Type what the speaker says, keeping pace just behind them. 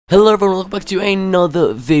Hello everyone, welcome back to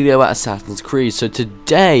another video at Assassin's Creed. So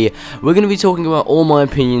today, we're going to be talking about all my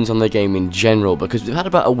opinions on the game in general, because we've had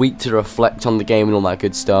about a week to reflect on the game and all that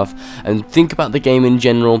good stuff, and think about the game in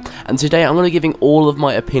general. And today I'm going to be giving all of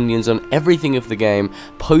my opinions on everything of the game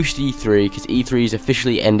post E3, because E3 is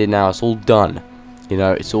officially ended now, it's all done. You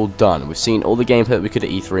know, it's all done. We've seen all the gameplay that we could at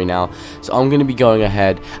E3 now, so I'm going to be going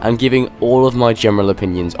ahead and giving all of my general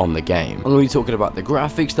opinions on the game. I'm going to be talking about the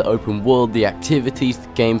graphics, the open world, the activities, the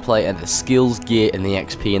gameplay, and the skills, gear, and the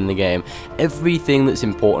XP in the game. Everything that's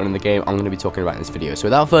important in the game, I'm going to be talking about in this video. So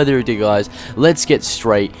without further ado, guys, let's get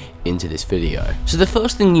straight into this video. So the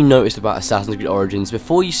first thing you noticed about Assassin's Creed Origins,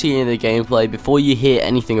 before you see any of the gameplay, before you hear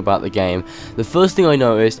anything about the game, the first thing I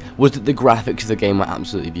noticed was that the graphics of the game were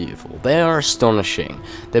absolutely beautiful. They are astonishing.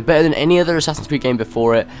 They're better than any other Assassin's Creed game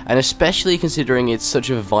before it, and especially considering it's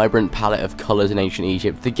such a vibrant palette of colours in ancient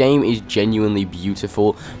Egypt, the game is genuinely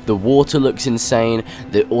beautiful. The water looks insane,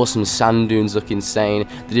 the awesome sand dunes look insane,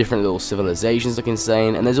 the different little civilizations look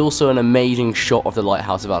insane, and there's also an amazing shot of the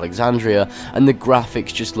lighthouse of Alexandria, and the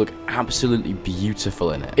graphics just look absolutely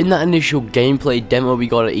beautiful in it. In that initial gameplay demo we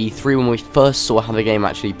got at E3, when we first saw how the game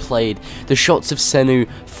actually played, the shots of Senu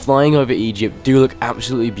flying over Egypt do look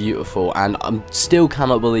absolutely beautiful, and I still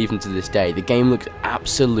cannot believe them to this day. The game looks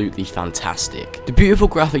absolutely fantastic. The beautiful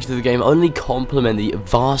graphics of the game only complement the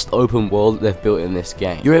vast open world that they've built in this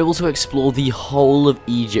game. You're able to explore the whole of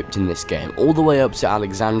Egypt in this game, all the way up to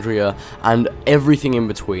Alexandria and everything in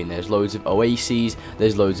between. There's loads of oases,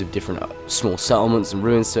 there's loads of different small settlements and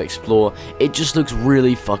ruins to explore. It just looks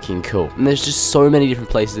really fucking cool, and there's just so many different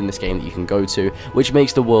places in this game that you can go to, which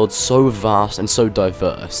makes the world so vast and so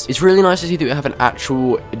diverse. It's really nice to see that we have an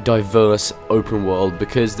actual diverse open world,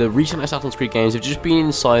 because the recent Assassin's Creed games have just been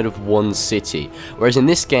inside of one city, whereas in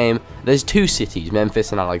this game there's two cities,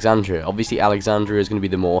 Memphis and Alexandria. Obviously Alexandria is going to be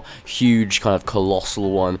the more huge, kind of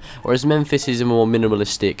colossal one, whereas Memphis is a more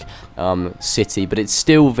minimalistic city, but it's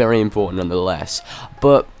still very important nonetheless.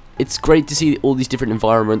 But it's great to see all these different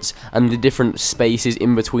environments and the different spaces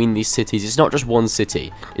in between these cities. It's not just one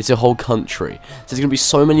city, it's a whole country. So there's going to be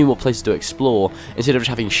so many more places to explore, instead of just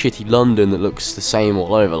having shitty London that looks the same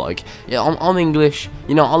all over. Like, yeah, I'm English,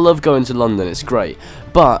 you know, I love going to London, it's great.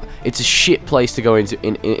 But it's a shit place to go into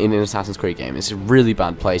in an Assassin's Creed game. It's a really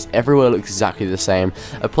bad place. Everywhere looks exactly the same.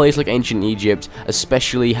 A place like ancient Egypt,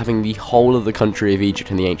 especially having the whole of the country of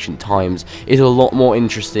Egypt in the ancient times, is a lot more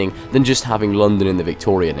interesting than just having London in the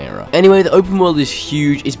Victorian era. Anyway, the open world is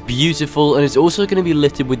huge, it's beautiful, and it's also going to be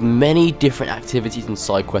littered with many different activities and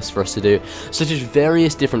side quests for us to do, such as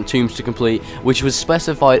various different tombs to complete, which was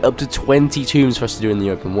specified up to 20 tombs for us to do in the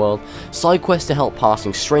open world, side quests to help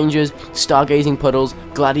passing strangers, stargazing puddles,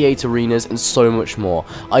 gladiator arenas, and so much more.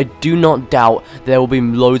 I do not doubt there will be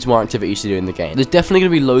loads more activities to do in the game. There's definitely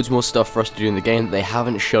going to be loads more stuff for us to do in the game that they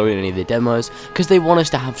haven't shown in any of the demos, because they want us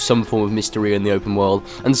to have some form of mystery in the open world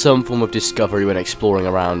and some form of discovery when exploring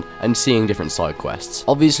around and seeing different side quests.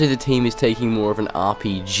 Obviously the team is taking more of an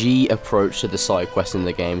RPG approach to the side quests in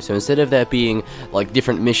the game, so instead of there being like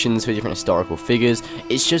different missions for different historical figures,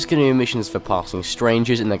 it's just going to be missions for passing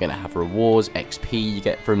strangers, and they're going to have rewards, XP you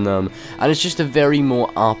get from them, and it's just a very more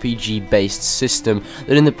RPG based system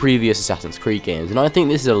than in the previous Assassin's Creed games. And I think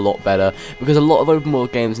this is a lot better, because a lot of open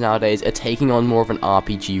world games nowadays are taking on more of an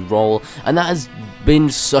RPG role, and that has been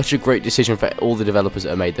such a great decision for all the developers that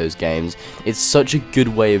have made those games. It's such a good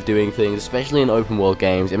way of doing things, especially in open world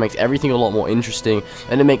games. It makes everything a lot more interesting,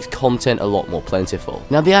 and it makes content a lot more plentiful.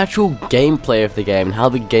 Now, the actual gameplay of the game and how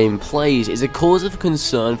the game plays is a cause of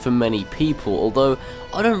concern for many people, although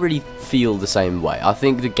I don't really feel the same way. I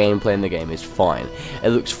think the gameplay in the game is fine. It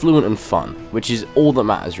looks fluent and fun, which is all that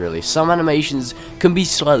matters really. Some animations can be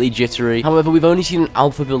slightly jittery, however we've only seen an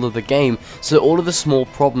alpha build of the game, so all of the small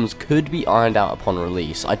problems could be ironed out upon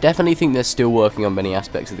release. I definitely think they're still working on many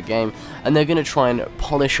aspects of the game, and they're going to try and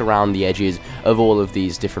polish around the edges of all of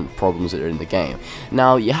these different problems that are in the game.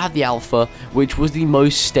 Now, you have the alpha, which was the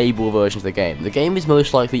most stable version of the game. The game is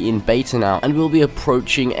most likely in beta now, and will be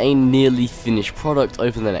approaching a nearly finished product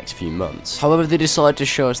over the next few months. However, they decided to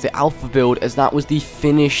show us the alpha build, as that was the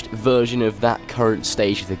finished version of that current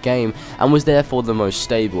stage of the game, and was therefore the most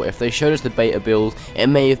stable. If they showed us the beta build, it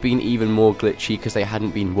may have been even more glitchy, because they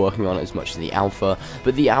hadn't been working on it as much as the alpha,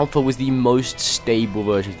 but the alpha was the most stable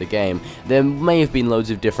version of the game. There may have been loads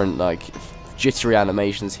of different, like, jittery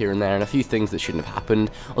animations here and there, and a few things that shouldn't have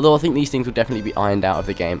happened, although I think these things will definitely be ironed out of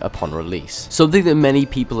the game upon release. Something that many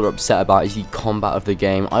people are upset about is the combat of the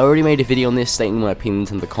game. I already made a video on this stating my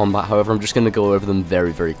opinions on the combat, however I'm just going to go over them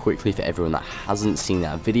very quickly for everyone that hasn't seen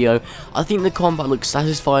that video. I think the combat looks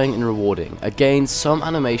satisfying and rewarding. Again, some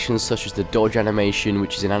animations such as the dodge animation,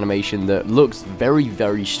 which is an animation that looks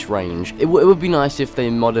very strange, it would be nice if they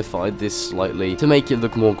modified this slightly to make it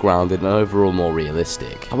look more grounded and overall more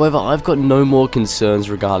realistic. However, I've got no more concerns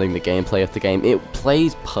regarding the gameplay of the game. It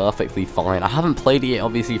plays perfectly fine. I haven't played it yet,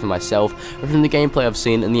 obviously, for myself, but from the gameplay I've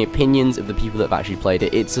seen and the opinions of the people that have actually played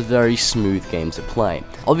it, it's a very smooth game to play.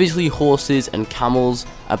 Obviously, horses and camels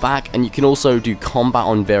are back, and you can also do combat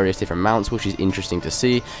on various different mounts, which is interesting to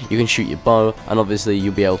see. You can shoot your bow, and obviously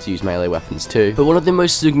you'll be able to use melee weapons too. But one of the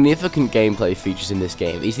most significant gameplay features in this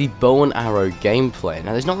game is the bow and arrow gameplay.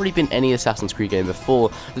 Now, there's not really been any Assassin's Creed game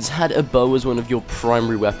before that's had a bow as one of your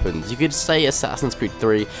primary weapons. You could say Assassin's Creed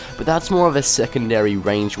 3, but that's more of a secondary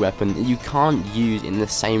ranged weapon that you can't use in the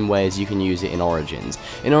same way as you can use it in Origins.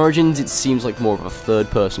 In Origins, it seems like more of a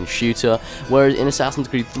third-person shooter, whereas in Assassin's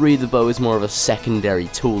Creed 3, the bow is more of a secondary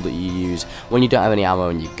tool that you use when you don't have any ammo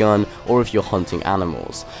in your gun, or if you're hunting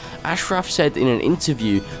animals. Ashraf said in an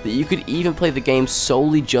interview that you could even play the game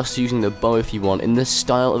solely just using the bow if you want, in the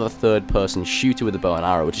style of a third-person shooter with a bow and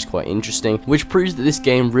arrow, which is quite interesting, which proves that this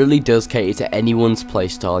game really does cater to anyone's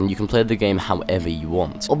playstyle and you can play the game however you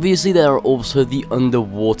want. Obviously, there are also the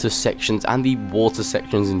underwater sections and the water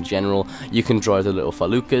sections in general. You can drive the little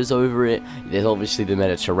feluccas over it. There's obviously the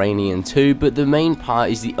Mediterranean too, but the main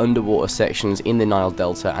part is the underwater sections in the Nile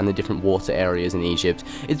Delta and the different water areas in Egypt.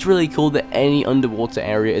 It's really cool that any underwater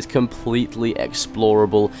area is completely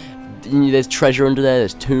explorable. There's treasure under there,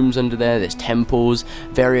 there's tombs under there, there's temples,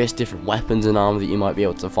 various different weapons and armor that you might be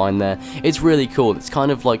able to find there. It's really cool. It's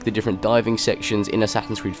kind of like the different diving sections in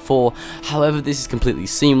Assassin's Creed 4. However, this is completely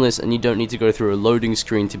seamless and you don't need to go through a loading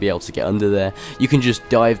screen to be able to get under there. You can just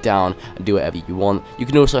dive down and do whatever you want. You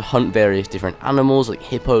can also hunt various different animals like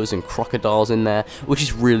hippos and crocodiles in there, which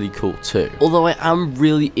is really cool too. Although I am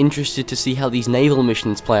really interested to see how these naval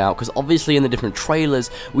missions play out, because obviously in the different trailers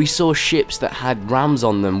we saw ships that had rams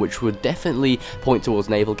on them, which would definitely point towards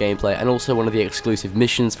naval gameplay, and also one of the exclusive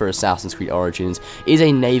missions for Assassin's Creed Origins is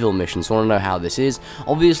a naval mission, so I want to know how this is.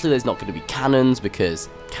 Obviously there's not going to be cannons, because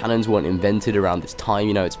cannons weren't invented around this time,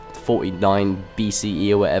 you know, it's 49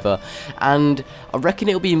 BCE or whatever, and I reckon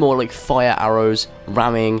it'll be more like fire arrows,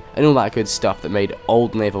 ramming, and all that good stuff that made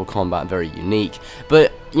old naval combat very unique.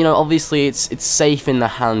 But you know, obviously it's safe in the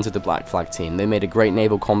hands of the Black Flag team. They made a great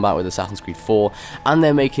naval combat with Assassin's Creed 4, and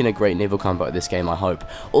they're making a great naval combat with this game, I hope.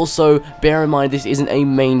 Also, bear in mind, this isn't a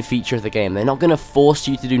main feature of the game. They're not going to force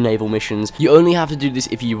you to do naval missions. You only have to do this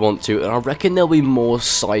if you want to, and I reckon there'll be more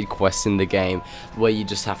side quests in the game where you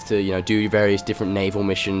just have to, you know, do various different naval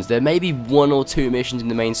missions. There may be 1 or 2 missions in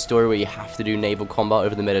the main story where you have to do naval combat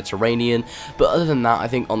over the Mediterranean, but other than that, I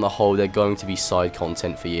think on the whole, they're going to be side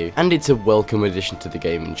content for you, and it's a welcome addition to the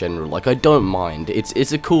game in general. Like, I don't mind.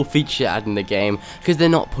 It's a cool feature to add in the game because they're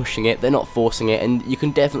not pushing it, they're not forcing it, and you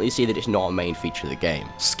can definitely see that it's not a main feature of the game.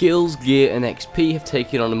 Skills, gear, and XP have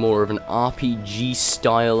taken on a more of an RPG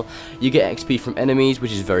style. You get XP from enemies,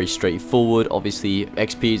 which is very straightforward. Obviously,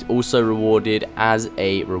 XP is also rewarded as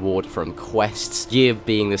a reward from quests, gear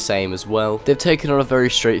being the same as well. They've taken on a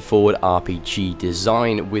very straightforward RPG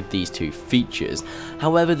design with these 2 features.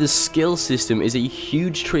 However, the skill system is a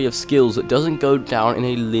huge tree of skills that doesn't go down in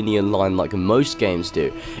a linear line like most games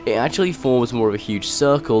do. It actually forms more of a huge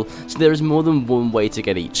circle, so there is more than one way to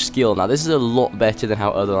get each skill. Now, this is a lot better than how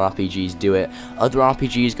other RPGs do it. Other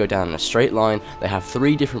RPGs go down in a straight line, they have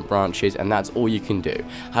 3 different branches, and that's all you can do.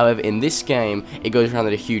 However, in this game, it goes around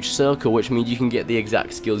in a huge circle, which means you can get the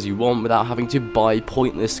exact skills you want without having to buy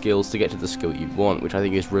pointless skills to get to the skill you want, which I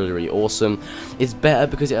think is really awesome. It's better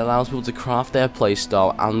because it allows people to craft their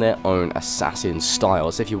playstyle and their own assassin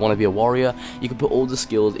style. So if you want to be a warrior, you can put all the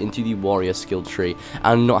skills into the warrior skill tree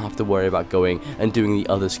and not have to worry about going and doing the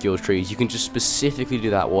other skill trees. You can just specifically do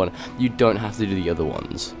that one. You don't have to do the other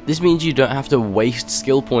ones. This means you don't have to waste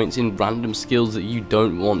skill points in random skills that you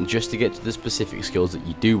don't want just to get to the specific skills that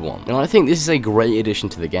you do want. And I think this is a great addition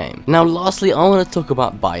to the game. Now, lastly, I want to talk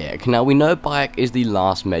about Bayek. Now, we know Bayek is the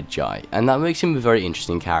last Medjay, and that makes him a very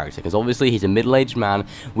interesting character because obviously he's a middle-aged man.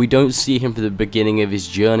 We don't see him for the beginning of his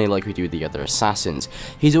journey like we do with the other assassins.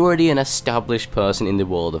 He's already an established person in the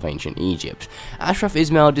world of ancient Egypt. Ashraf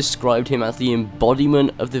Ismail described him as the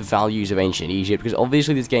embodiment of the values of ancient Egypt, because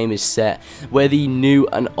obviously this game is set where the new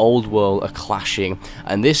and old world are clashing,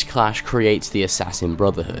 and this clash creates the Assassin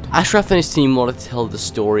Brotherhood. Ashraf and his team want to tell the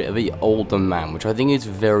story of the older man, which I think is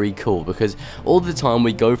very cool, because all the time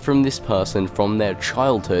we go from this person from their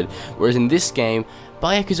childhood, whereas in this game,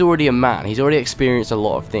 Bayek is already a man. He's already experienced a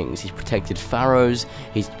lot of things. He's protected pharaohs,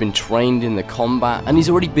 he's been trained in the combat, and he's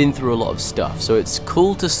already been through a lot of stuff. So it's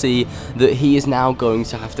cool to see that he is now going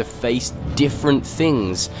to have to face different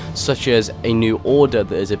things, such as a new order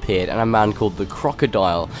that has appeared and a man called the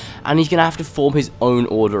Crocodile, and he's going to have to form his own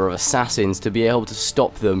order of assassins to be able to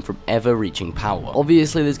stop them from ever reaching power.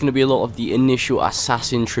 Obviously there's going to be a lot of the initial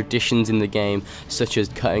assassin traditions in the game, such as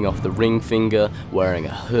cutting off the ring finger, wearing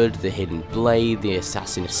a hood, the hidden blade, the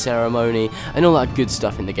assassin ceremony, and all that good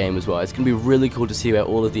stuff in the game as well. It's going to be really cool to see where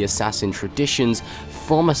all of the assassin traditions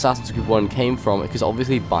from Assassin's Creed 1 came from, because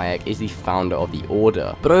obviously Bayek is the founder of the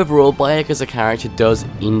Order. But overall, Bayek as a character does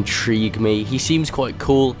intrigue me. He seems quite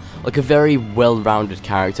cool, like a very well-rounded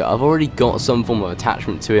character. I've already got some form of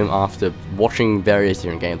attachment to him after watching various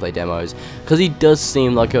different gameplay demos, because he does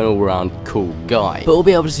seem like an all-round cool guy. But we'll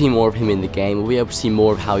be able to see more of him in the game. We'll be able to see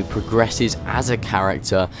more of how he progresses as a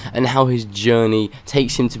character, and how his journey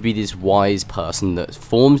takes him to be this wise person that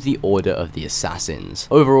forms the Order of the Assassins.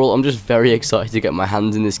 Overall, I'm just very excited to get my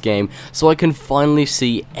hands in this game, so I can finally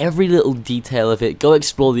see every little detail of it, go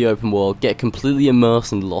explore the open world, get completely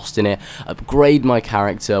immersed and lost in it, upgrade my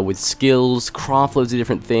character with skills, craft loads of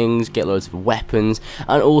different things, get loads of weapons,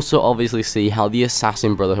 and also obviously see how the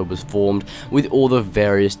Assassin Brotherhood was formed with all the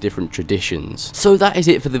various different traditions. So that is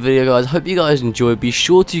it for the video, guys. Hope you guys enjoyed. Be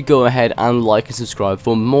sure to go ahead and like and subscribe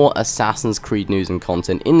for more Assassin's Creed news and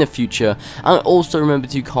content in the future, and also remember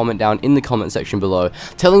to comment down in the comment section below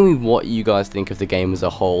telling me what you guys think of the game as a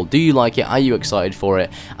whole. Do you like it? Are you excited for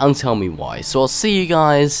it? And tell me why. So I'll see you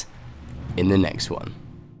guys in the next one.